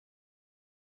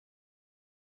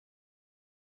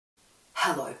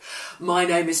Hello, my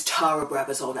name is Tara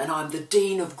Brabazon and I'm the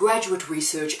Dean of Graduate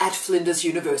Research at Flinders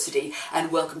University,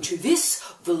 and welcome to this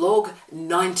vlog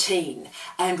 19,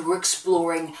 and we're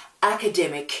exploring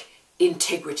academic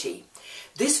integrity.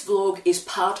 This vlog is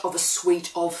part of a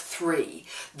suite of 3.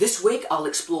 This week I'll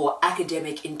explore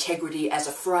academic integrity as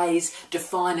a phrase,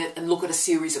 define it and look at a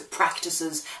series of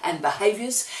practices and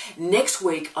behaviours. Next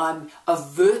week I'm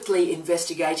overtly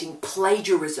investigating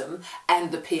plagiarism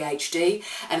and the PhD,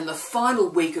 and in the final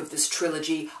week of this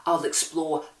trilogy I'll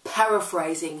explore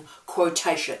paraphrasing,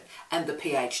 quotation and the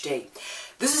PhD.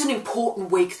 This is an important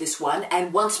week, this one,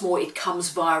 and once more it comes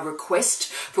via request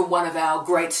from one of our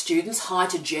great students. Hi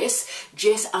to Jess.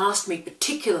 Jess asked me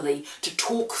particularly to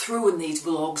talk through in these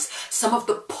vlogs some of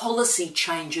the policy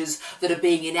changes that are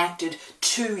being enacted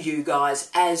to you guys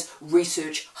as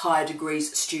research higher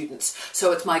degrees students.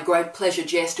 So it's my great pleasure,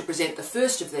 Jess, to present the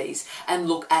first of these and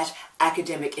look at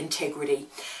academic integrity.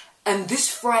 And this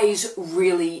phrase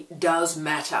really does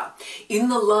matter. In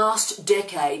the last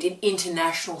decade in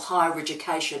international higher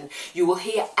education, you will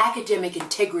hear academic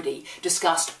integrity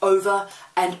discussed over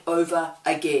and over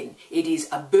again. It is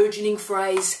a burgeoning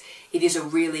phrase. It is a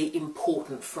really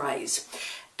important phrase.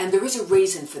 And there is a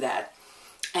reason for that.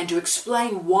 And to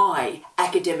explain why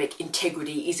academic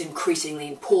integrity is increasingly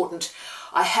important,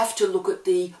 I have to look at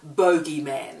the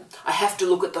bogeyman. I have to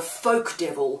look at the folk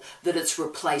devil that it's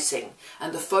replacing.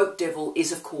 And the folk devil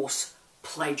is, of course,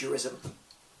 plagiarism.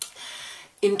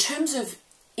 In terms of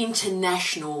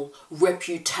international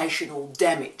reputational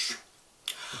damage,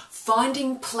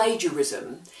 finding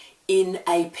plagiarism in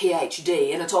a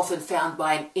PhD, and it's often found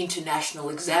by an international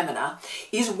examiner,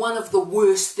 is one of the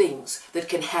worst things that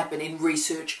can happen in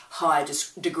research higher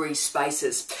degree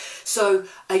spaces. So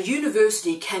a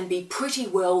university can be pretty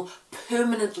well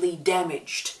permanently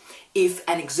damaged if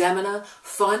an examiner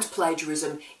finds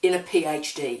plagiarism in a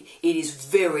PhD. It is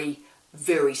very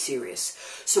serious.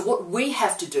 So what we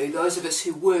have to do, those of us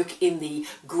who work in the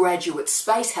graduate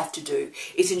space have to do,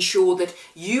 is ensure that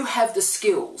you have the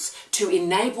skills to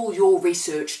enable your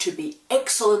research to be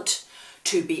excellent,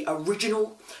 to be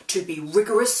original, to be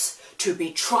rigorous, to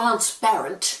be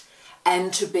transparent,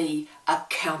 and to be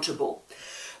accountable.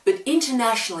 But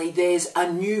internationally, there's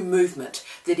a new movement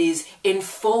that is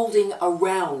enfolding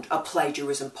around a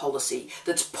plagiarism policy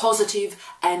that's positive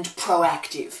and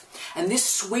proactive. And this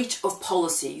suite of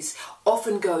policies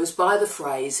often goes by the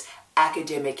phrase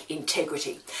academic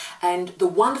integrity. And the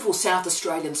wonderful South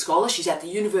Australian scholar, she's at the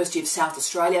University of South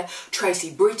Australia,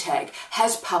 Tracy Britag,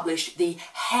 has published the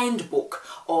Handbook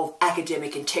of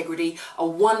Academic Integrity, a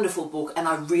wonderful book, and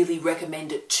I really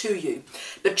recommend it to you.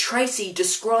 But Tracy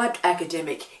described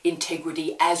academic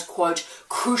integrity as, quote,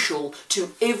 crucial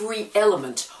to every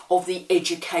element of the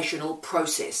educational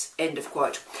process, end of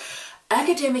quote.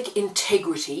 Academic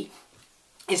integrity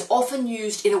is often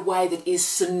used in a way that is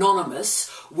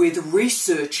synonymous with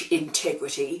research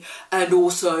integrity and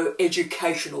also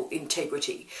educational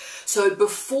integrity. So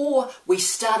before we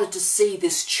started to see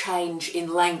this change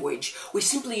in language, we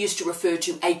simply used to refer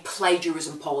to a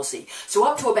plagiarism policy. So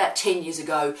up to about 10 years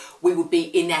ago, we would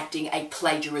be enacting a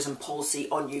plagiarism policy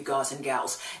on you guys and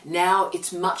gals. Now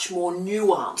it's much more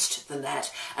nuanced than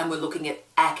that, and we're looking at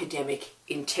academic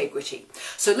integrity.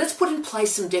 So let's put in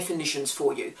place some definitions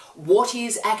for you. What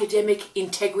is academic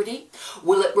integrity?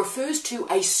 Well, it refers to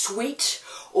a suite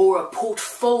or a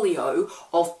portfolio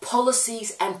of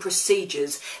policies and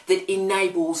procedures that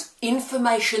enables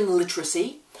information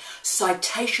literacy,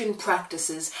 citation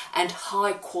practices, and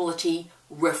high quality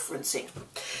referencing.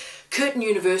 Curtin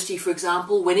University, for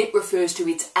example, when it refers to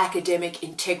its academic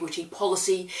integrity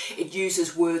policy, it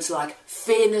uses words like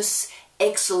fairness,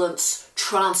 excellence,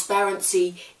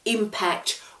 transparency,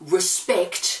 impact,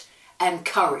 respect, and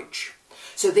courage.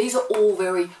 So these are all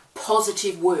very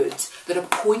positive words that are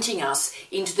pointing us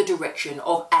into the direction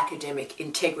of academic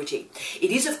integrity.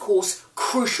 It is, of course,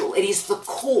 crucial. It is the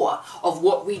core of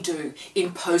what we do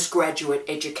in postgraduate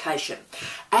education.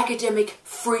 Academic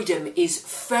freedom is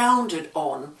founded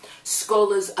on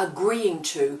scholars agreeing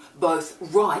to both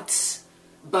rights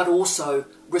but also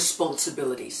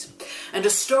responsibilities. And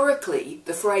historically,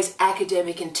 the phrase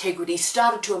academic integrity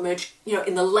started to emerge,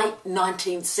 in the late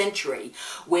 19th century,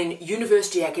 when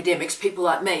university academics, people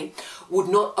like me, would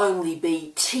not only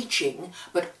be teaching,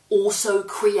 but also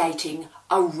creating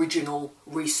original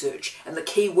research. And the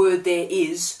key word there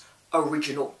is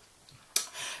original.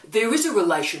 There is a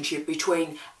relationship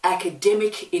between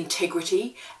academic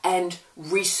integrity and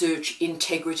research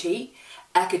integrity,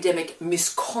 academic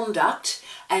misconduct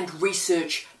and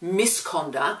research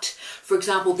misconduct. For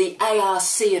example, the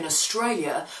ARC in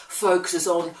Australia focuses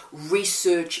on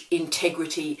research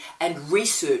integrity and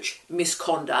research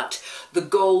misconduct. The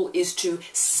goal is to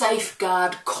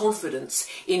safeguard confidence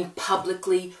in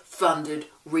publicly funded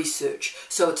research.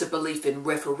 So it's a belief in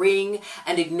refereeing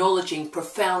and acknowledging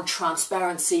profound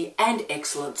transparency and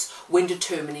excellence when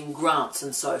determining grants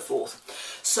and so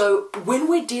forth. So when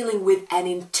we're dealing with an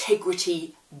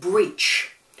integrity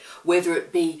breach, whether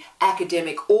it be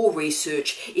academic or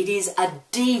research, it is a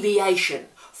deviation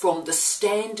from the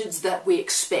standards that we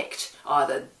expect,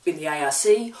 either in the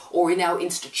ARC or in our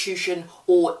institution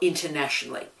or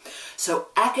internationally. So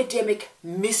academic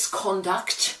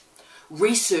misconduct,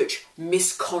 research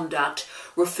misconduct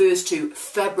refers to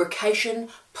fabrication,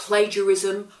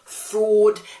 plagiarism,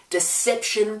 fraud,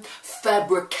 deception,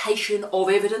 fabrication of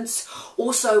evidence,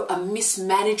 also a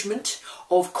mismanagement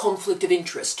of conflict of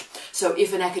interest. So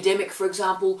if an academic, for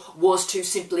example, was to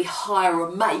simply hire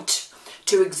a mate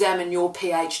to examine your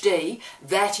PhD,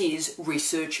 that is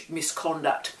research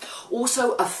misconduct.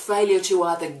 Also a failure to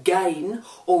either gain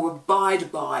or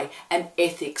abide by an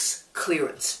ethics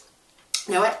clearance.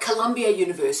 Now at Columbia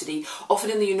University, often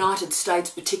in the United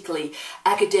States particularly,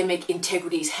 academic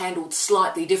integrity is handled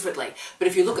slightly differently. But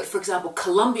if you look at, for example,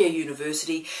 Columbia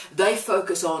University, they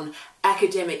focus on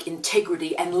academic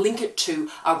integrity and link it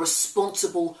to a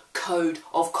responsible code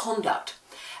of conduct.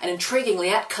 And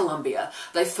intriguingly, at Columbia,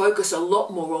 they focus a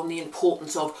lot more on the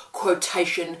importance of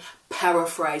quotation,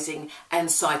 paraphrasing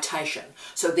and citation.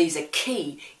 So these are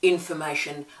key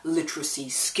information literacy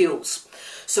skills.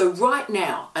 So right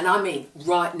now, and I mean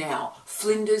right now,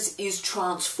 Flinders is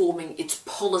transforming its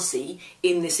policy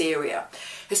in this area.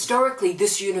 Historically,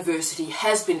 this university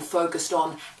has been focused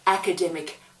on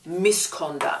academic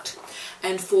misconduct.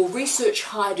 And for research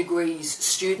higher degrees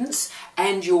students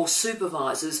and your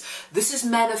supervisors, this is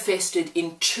manifested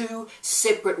in two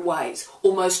separate ways,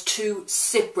 almost two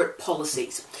separate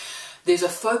policies. There's a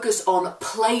focus on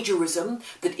plagiarism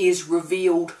that is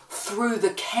revealed through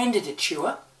the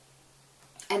candidature,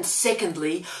 and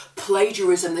secondly,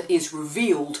 plagiarism that is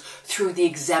revealed through the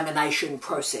examination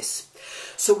process.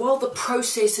 So while the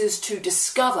processes to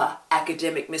discover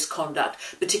academic misconduct,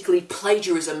 particularly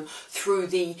plagiarism through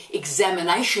the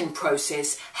examination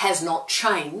process, has not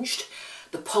changed,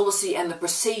 the policy and the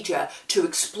procedure to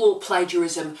explore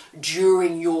plagiarism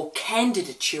during your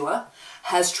candidature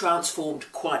has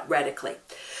transformed quite radically.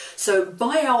 So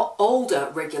by our older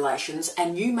regulations,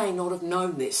 and you may not have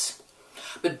known this,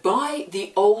 but by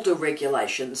the older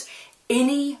regulations,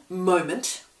 any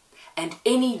moment and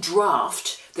any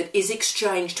draft that is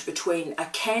exchanged between a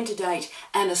candidate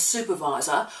and a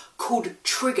supervisor could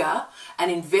trigger an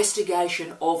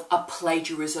investigation of a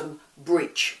plagiarism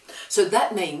breach. So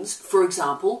that means, for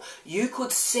example, you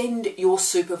could send your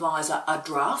supervisor a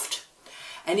draft,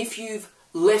 and if you've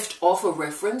left off a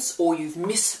reference or you've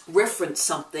misreferenced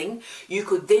something, you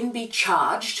could then be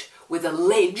charged with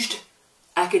alleged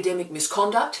academic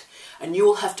misconduct, and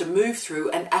you'll have to move through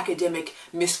an academic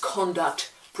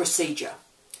misconduct procedure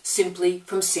simply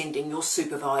from sending your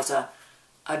supervisor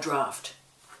a draft.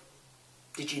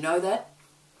 Did you know that?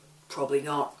 Probably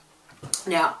not.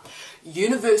 Now,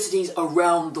 universities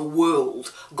around the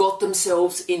world got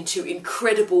themselves into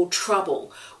incredible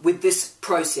trouble with this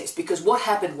process, because what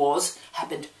happened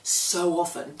so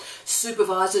often,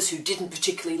 supervisors who didn't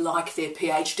particularly like their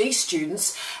PhD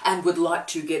students and would like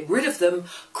to get rid of them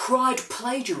cried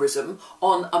plagiarism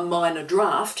on a minor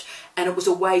draft, and it was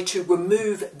a way to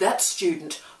remove that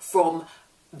student from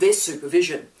their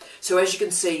supervision. So as you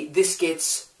can see, this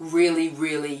gets really,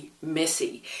 really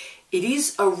messy. It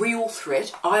is a real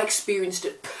threat. I experienced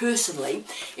it personally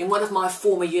in one of my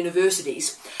former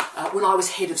universities when I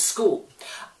was head of school.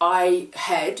 I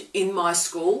had in my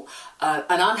school an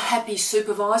unhappy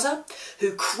supervisor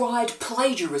who cried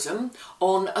plagiarism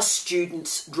on a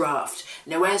student's draft.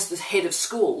 Now, as the head of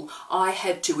school, I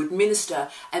had to administer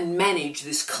and manage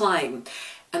this claim.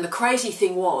 And the crazy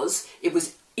thing was, it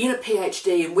was in a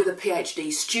PhD and with a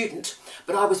PhD student,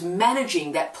 but I was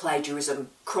managing that plagiarism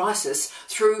crisis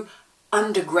through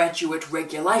undergraduate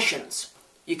regulations.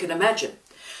 You can imagine.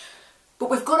 But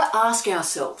we've got to ask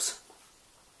ourselves,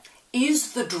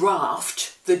 is the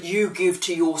draft that you give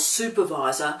to your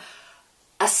supervisor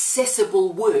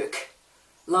assessable work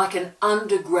like an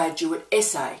undergraduate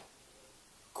essay?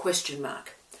 Question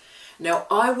mark. Now,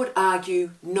 I would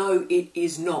argue no, it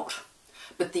is not.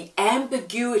 But the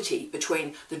ambiguity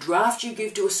between the draft you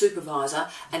give to a supervisor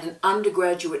and an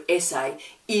undergraduate essay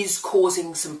is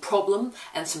causing some problem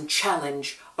and some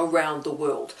challenge around the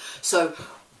world. So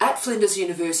At Flinders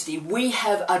University, we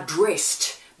have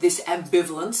addressed this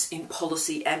ambivalence in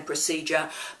policy and procedure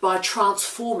by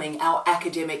transforming our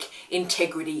academic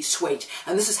integrity suite.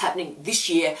 And this is happening this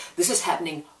year, this is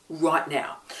happening right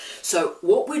now. So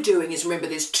what we're doing is, remember,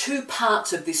 there's two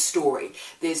parts of this story.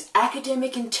 There's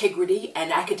academic integrity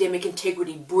and academic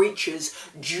integrity breaches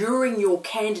during your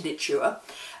candidature,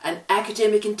 and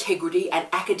academic integrity and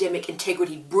academic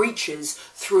integrity breaches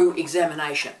through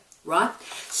examination. Right?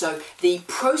 So the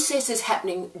processes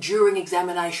happening during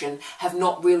examination have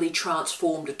not really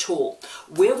transformed at all.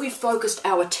 Where we focused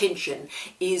our attention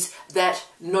is that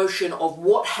notion of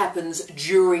what happens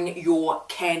during your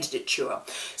candidature.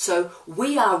 So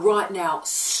we are right now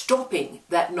stopping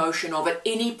that notion of at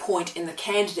any point in the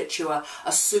candidature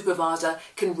a supervisor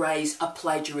can raise a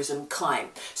plagiarism claim.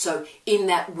 So in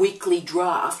that weekly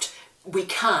draft, we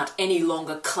can't any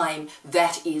longer claim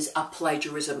that is a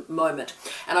plagiarism moment.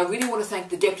 And I really want to thank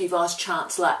the Deputy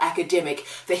Vice-Chancellor Academic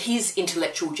for his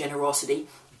intellectual generosity.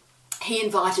 He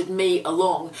invited me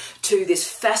along to this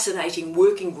fascinating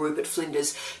working group at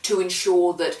Flinders to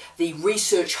ensure that the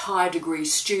research higher degree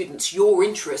students, your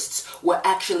interests, were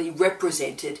actually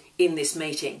represented in this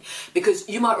meeting. Because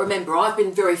you might remember, I've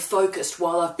been very focused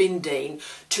while I've been Dean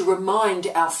to remind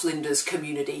our Flinders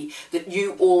community that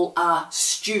you all are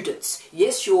students.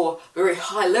 Yes, you're very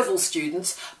high level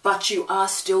students, but you are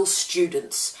still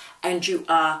students and you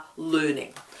are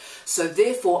learning. So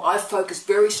therefore, I focused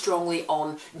very strongly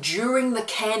on, during the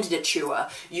candidature,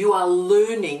 you are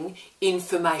learning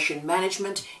information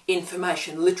management,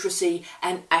 information literacy,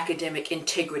 and academic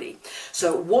integrity.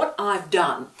 So what I've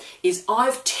done is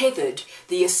I've tethered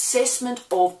the assessment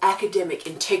of academic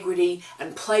integrity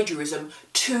and plagiarism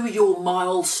to your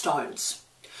milestones.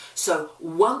 So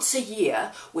once a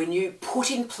year, when you put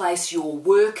in place your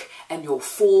work and your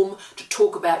form to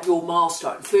talk about your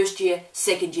milestone, first year,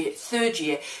 second year, third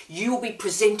year, you will be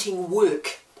presenting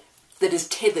work that is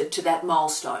tethered to that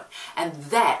milestone. And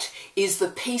that is the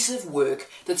piece of work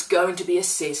that's going to be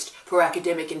assessed for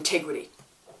academic integrity.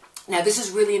 Now, this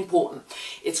is really important.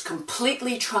 It's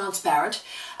completely transparent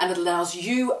and it allows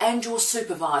you and your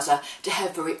supervisor to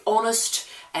have very honest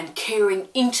and caring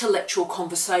intellectual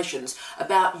conversations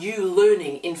about you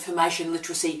learning information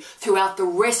literacy throughout the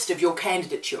rest of your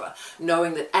candidature,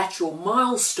 knowing that at your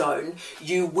milestone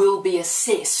you will be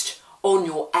assessed on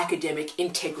your academic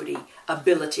integrity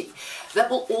ability. That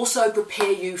will also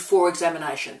prepare you for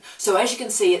examination. So as you can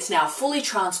see, it's now fully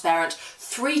transparent.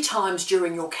 3 times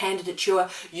during your candidature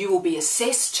you will be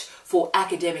assessed for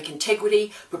academic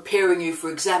integrity, preparing you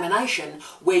for examination,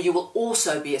 where you will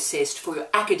also be assessed for your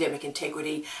academic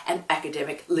integrity and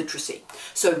academic literacy.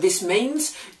 So this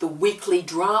means the weekly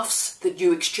drafts that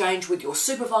you exchange with your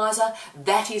supervisor,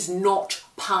 that is not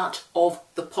part of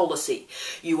the policy.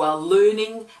 You are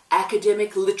learning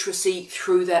academic literacy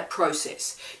through that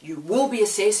process. You will be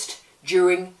assessed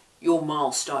during your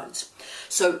milestones.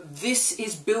 So this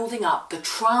is building up the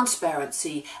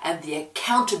transparency and the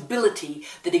accountability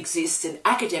that exists in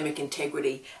academic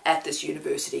integrity at this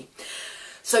university.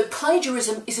 So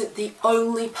plagiarism isn't the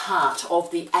only part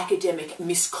of the academic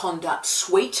misconduct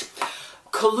suite.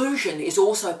 Collusion is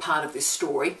also part of this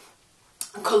story.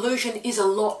 Collusion is a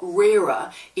lot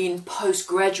rarer in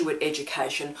postgraduate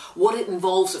education. What it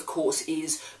involves, of course,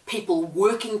 is people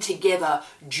working together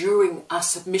during a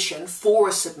submission, for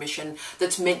a submission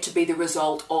that's meant to be the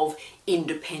result of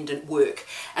independent work.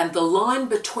 And the line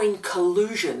between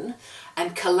collusion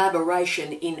and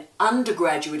collaboration in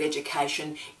undergraduate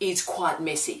education is quite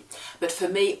messy. But for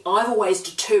me, I've always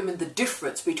determined the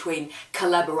difference between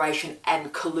collaboration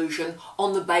and collusion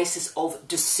on the basis of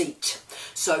deceit.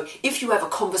 So if you have a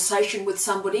conversation with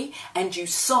somebody and you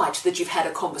cite that you've had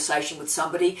a conversation with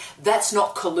somebody, that's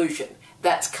not collusion.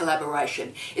 That's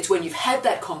collaboration. It's when you've had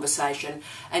that conversation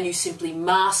and you simply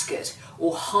mask it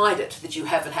or hide it that you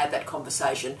haven't had that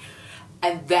conversation,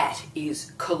 and that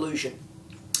is collusion.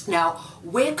 Now,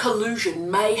 where collusion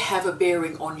may have a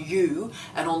bearing on you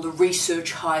and on the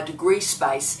research higher degree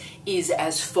space is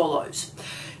as follows.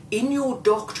 In your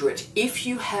doctorate, if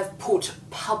you have put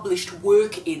published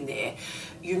work in there,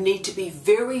 you need to be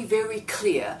very, very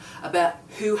clear about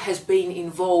who has been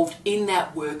involved in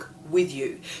that work with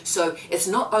you. So it's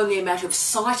not only a matter of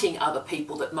citing other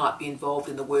people that might be involved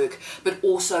in the work, but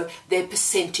also their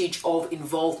percentage of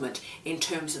involvement in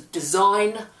terms of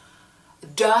design,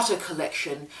 data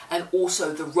collection, and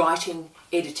also the writing,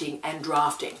 editing and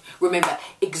drafting. Remember,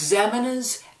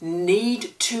 examiners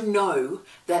need to know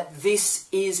that this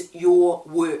is your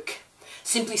work.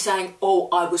 Simply saying, oh,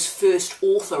 I was first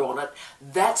author on it,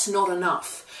 that's not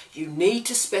enough. You need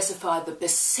to specify the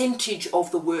percentage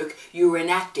of the work you're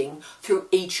enacting through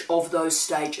each of those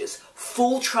stages.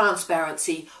 Full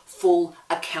transparency, full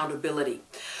accountability.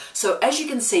 So as you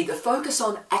can see, the focus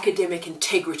on academic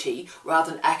integrity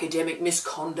rather than academic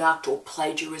misconduct or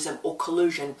plagiarism or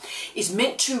collusion is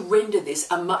meant to render this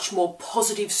a much more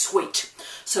positive suite,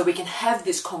 so we can have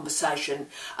this conversation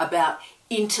about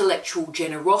intellectual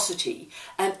generosity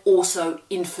and also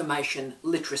information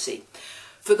literacy.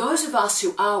 For those of us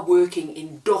who are working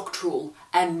in doctoral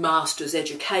and master's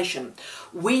education,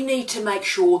 we need to make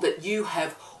sure that you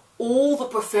have all the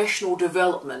professional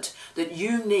development that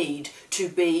you need to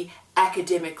be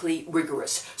academically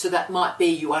rigorous. So that might be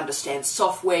you understand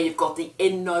software, you've got the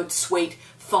EndNote suite,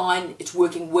 fine, it's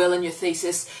working well in your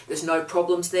thesis, there's no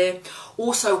problems there.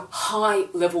 Also high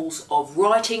levels of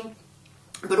writing,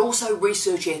 but also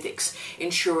research ethics,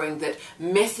 ensuring that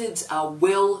methods are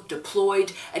well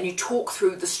deployed and you talk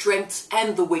through the strengths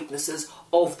and the weaknesses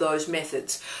of those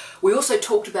methods. We also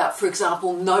talked about, for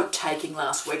example, note-taking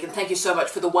last week, and thank you so much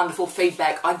for the wonderful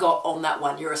feedback I got on that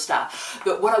one. You're a star.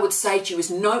 But what I would say to you is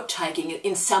note-taking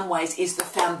in some ways is the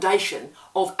foundation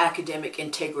of academic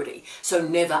integrity, so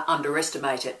never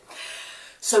underestimate it.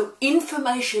 So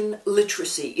information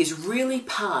literacy is really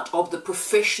part of the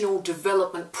professional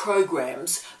development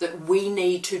programs that we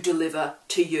need to deliver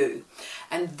to you.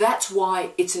 And that's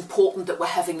why it's important that we're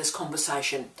having this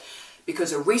conversation.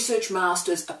 Because a research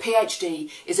master's, a PhD,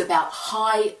 is about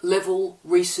high-level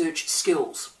research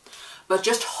skills. But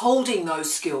just holding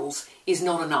those skills is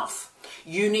not enough.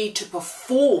 You need to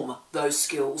perform those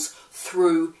skills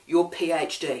through your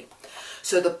PhD.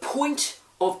 So the point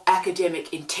of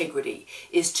academic integrity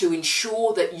is to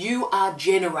ensure that you are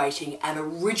generating an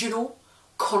original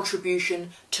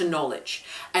contribution to knowledge,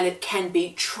 and it can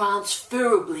be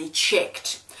transferably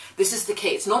checked. This is the key.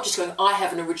 It's not just going, I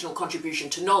have an original contribution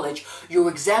to knowledge. Your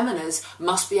examiners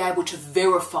must be able to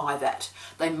verify that.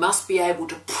 They must be able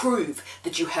to prove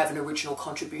that you have an original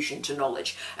contribution to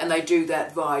knowledge. And they do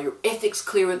that via your ethics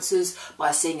clearances,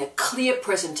 by seeing a clear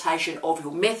presentation of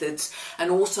your methods, and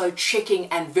also checking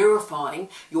and verifying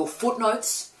your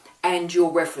footnotes and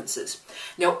your references.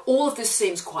 Now, all of this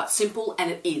seems quite simple,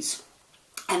 and it is.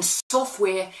 And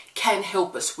software can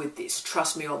help us with this,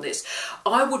 trust me on this.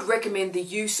 I would recommend the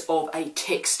use of a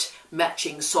text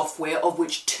matching software, of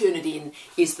which Turnitin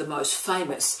is the most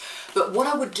famous. But what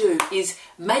I would do is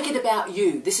make it about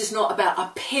you. This is not about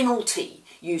a penalty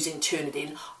using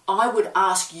Turnitin. I would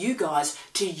ask you guys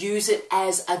to use it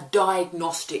as a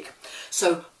diagnostic.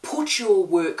 So put your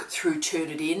work through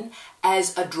Turnitin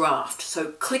as a draft.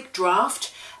 So click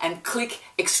draft and click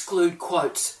exclude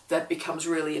quotes. That becomes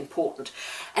really important.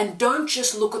 And don't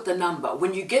just look at the number.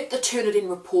 When you get the Turnitin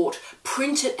report,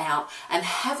 print it out and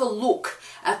have a look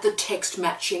at the text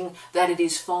matching that it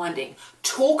is finding.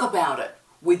 Talk about it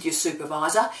with your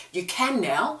supervisor. You can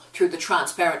now, through the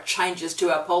transparent changes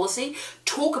to our policy,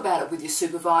 talk about it with your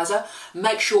supervisor.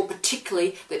 Make sure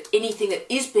particularly that anything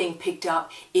that is being picked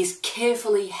up is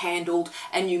carefully handled,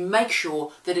 and you make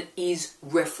sure that it is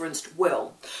referenced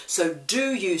well. So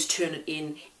do use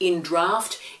Turnitin in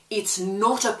draft. It's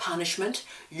not a punishment.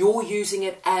 You're using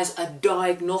it as a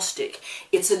diagnostic.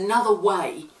 It's another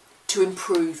way to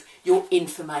improve your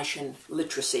information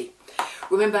literacy.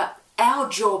 Remember, our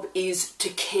job is to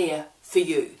care for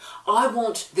you. I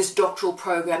want this doctoral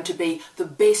program to be the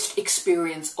best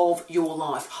experience of your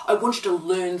life. I want you to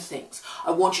learn things.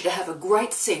 I want you to have a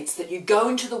great sense that you go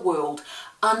into the world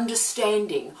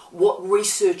understanding what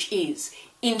research is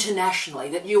internationally,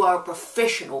 that you are a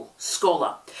professional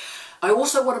scholar. I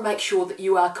also want to make sure that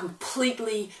you are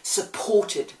completely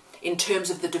supported in terms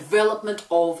of the development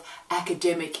of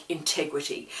academic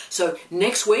integrity. So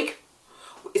next week,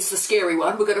 it's the scary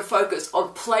one. We're going to focus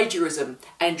on plagiarism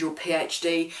and your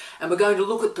PhD, and we're going to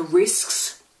look at the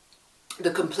risks, the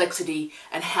complexity,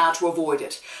 and how to avoid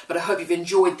it. But I hope you've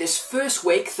enjoyed this first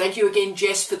week. Thank you again,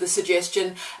 Jess, for the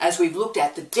suggestion, as we've looked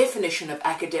at the definition of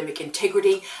academic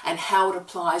integrity and how it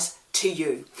applies to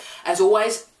you. As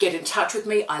always, get in touch with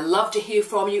me. I love to hear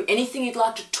from you. Anything you'd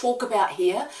like to talk about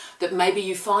here that maybe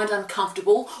you find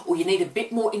uncomfortable or you need a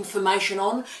bit more information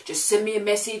on, just send me a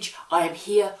message. I am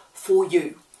here for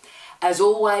you. As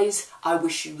always, I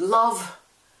wish you love,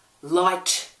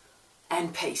 light,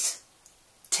 and peace.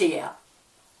 Tea out.